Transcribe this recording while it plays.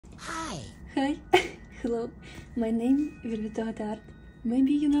Hi, hello, my name is Art.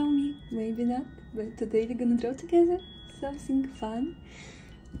 Maybe you know me, maybe not, but today we're gonna draw together something fun,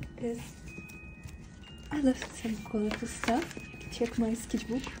 because I love some colorful stuff. You can check my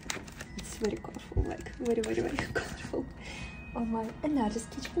sketchbook, it's very colorful, like very colorful. On my another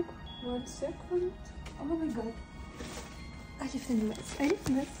sketchbook, 1 second, oh my god, I live in a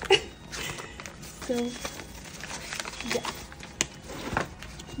mess, So, yeah.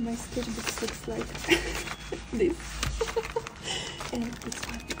 My sketchbook looks like this, and it's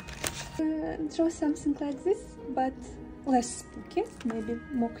fun. Draw something like this, but less spooky, maybe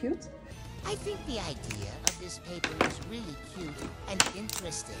more cute. I think the idea of this paper is really cute and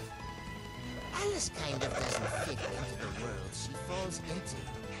interesting. Alice kind of doesn't fit into the world she falls into.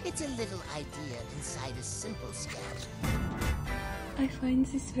 It's a little idea inside a simple sketch. I find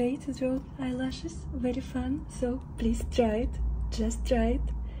this way to draw eyelashes very fun, so please try it. Just try it.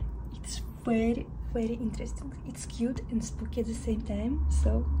 It's very interesting. It's cute and spooky at the same time,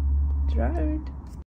 so try it.